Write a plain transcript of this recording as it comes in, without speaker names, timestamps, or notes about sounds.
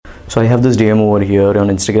So I have this DM over here on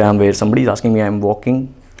Instagram where somebody is asking me, I'm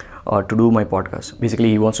walking to do my podcast.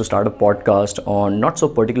 Basically, he wants to start a podcast on not so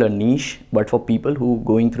particular niche, but for people who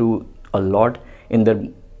going through a lot in their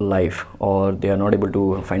life, or they are not able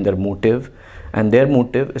to find their motive, and their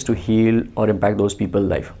motive is to heal or impact those people's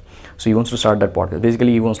life. So he wants to start that podcast.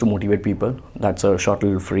 Basically, he wants to motivate people. That's a short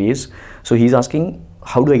little phrase. So he's asking,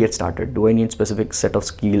 how do I get started? Do I need specific set of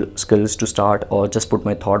skills to start, or just put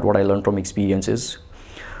my thought, what I learned from experiences?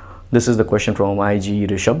 This is the question from IG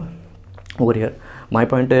Rishabh over here. My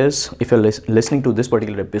point is, if you're listening to this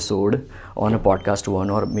particular episode on a podcast one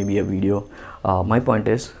or maybe a video, my point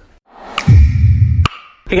is,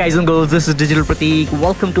 hey guys and girls, this is Digital Pratik.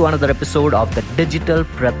 Welcome to another episode of the Digital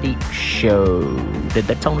Pratik Show. Did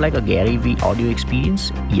that sound like a Gary Vee audio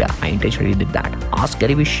experience? Yeah, I intentionally did that. Ask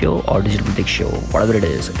Gary Vee Show or Digital Pratik Show, whatever it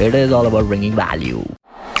is all about bringing value.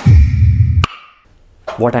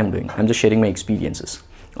 What I'm doing, I'm just sharing my experiences.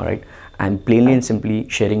 All right, I'm plainly and simply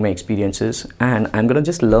sharing my experiences, and I'm gonna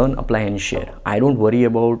just learn, apply, and share. I don't worry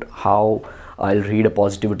about how I'll read a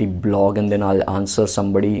positivity blog and then I'll answer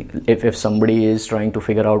somebody. If somebody is trying to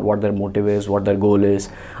figure out what their motive is, what their goal is,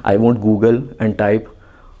 I won't Google and type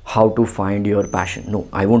how to find your passion. No,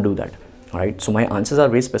 I won't do that. All right, so my answers are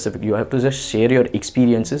very specific. You have to just share your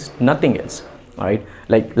experiences, nothing else. All right,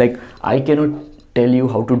 like I cannot tell you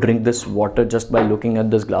how to drink this water just by looking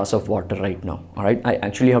at this glass of water right now. All right, I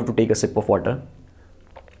actually have to take a sip of water,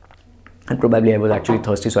 and probably I was actually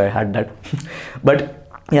thirsty, so I had that. But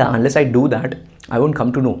yeah, unless I do that, I won't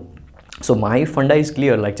come to know. So my funda is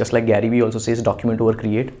clear, like just like Gary Vee also says, document over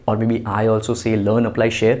create, or maybe I also say learn, apply,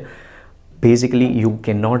 share. Basically, you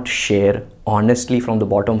cannot share honestly from the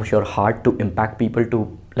bottom of your heart to impact people,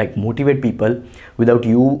 to like motivate people, without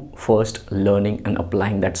you first learning and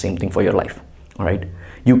applying that same thing for your life. All right,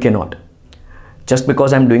 you cannot. Just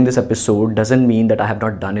because I'm doing this episode doesn't mean that I have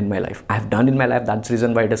not done in my life. I have done in my life. That's the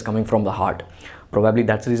reason why it is coming from the heart. Probably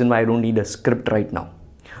that's the reason why I don't need a script right now.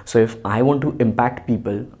 So if I want to impact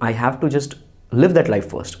people, I have to just live that life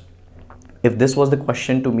first. If this was the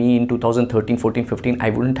question to me in 2013, 14, 15, I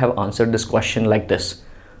wouldn't have answered this question like this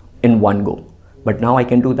in one go. But now I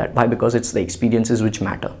can do that. Why? Because it's the experiences which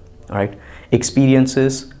matter. All right,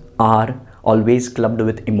 experiences are always clubbed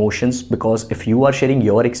with emotions, because if you are sharing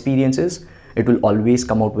your experiences, it will always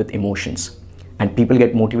come out with emotions, and people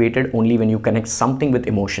get motivated only when you connect something with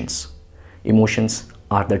emotions. Emotions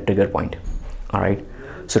are the trigger point. All right,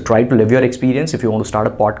 so try to live your experience. If you want to start a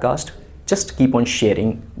podcast, just keep on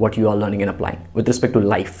sharing what you are learning and applying with respect to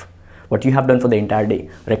life, what you have done for the entire day.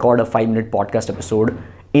 Record a 5-minute podcast episode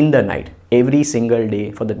in the night every single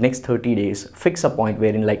day for the next 30 days. Fix a point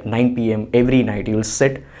wherein like 9 p.m. every night you will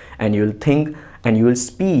sit and you will think and you will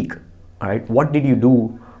speak. All right, what did you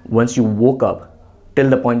do once you woke up till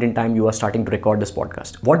the point in time you are starting to record this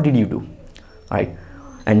podcast? What did you do? All right,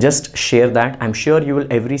 and just share that. I'm sure you will,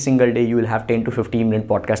 every single day you will have 10 to 15 minute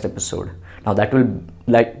podcast episode. Now that will,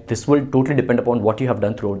 like, this will totally depend upon what you have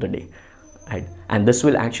done throughout the day, right? And this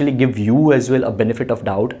will actually give you as well a benefit of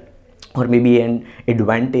doubt, or maybe an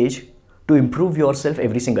advantage to improve yourself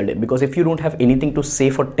every single day. Because if you don't have anything to say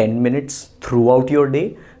for 10 minutes throughout your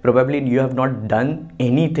day, probably you have not done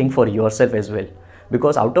anything for yourself as well.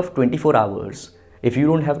 Because out of 24 hours, if you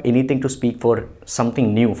don't have anything to speak for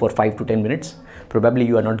something new for 5 to 10 minutes, probably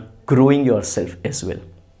you are not growing yourself as well.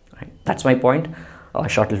 Right? That's my point. A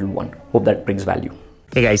short little one. Hope that brings value.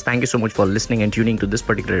 Hey guys, thank you so much for listening and tuning to this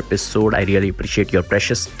particular episode. I really appreciate your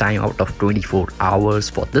precious time out of 24 hours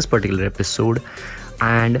for this particular episode.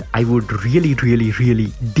 And I would really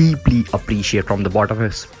deeply appreciate from the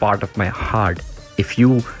bottomest part of my heart if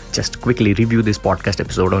you just quickly review this podcast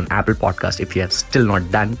episode on Apple Podcast if you have still not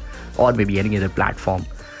done, or maybe any other platform.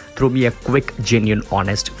 Throw me a quick, genuine,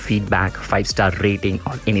 honest feedback, 5-star rating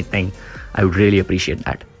or anything. I would really appreciate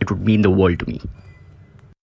that. It would mean the world to me.